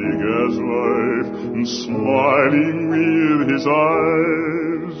there as big as life, and smiling with his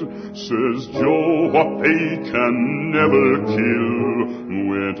eyes, says Joe, what they can never kill,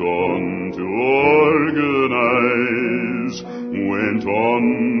 went on to organize, went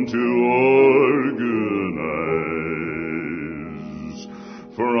on to organize.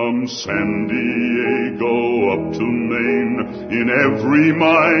 From San Diego up to Maine, in every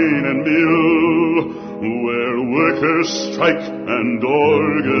mine and mill, where the workers strike and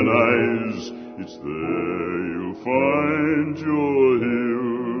organize. It's there you'll find your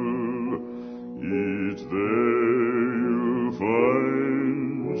hill. It's there you'll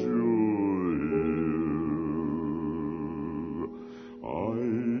find your hill. I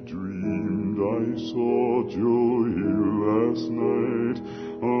dreamed I saw Joe Hill last night,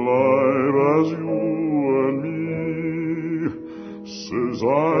 alive as you and me. Says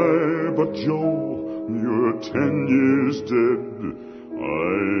I, but Joe, you're 10 years dead. I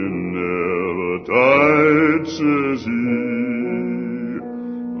never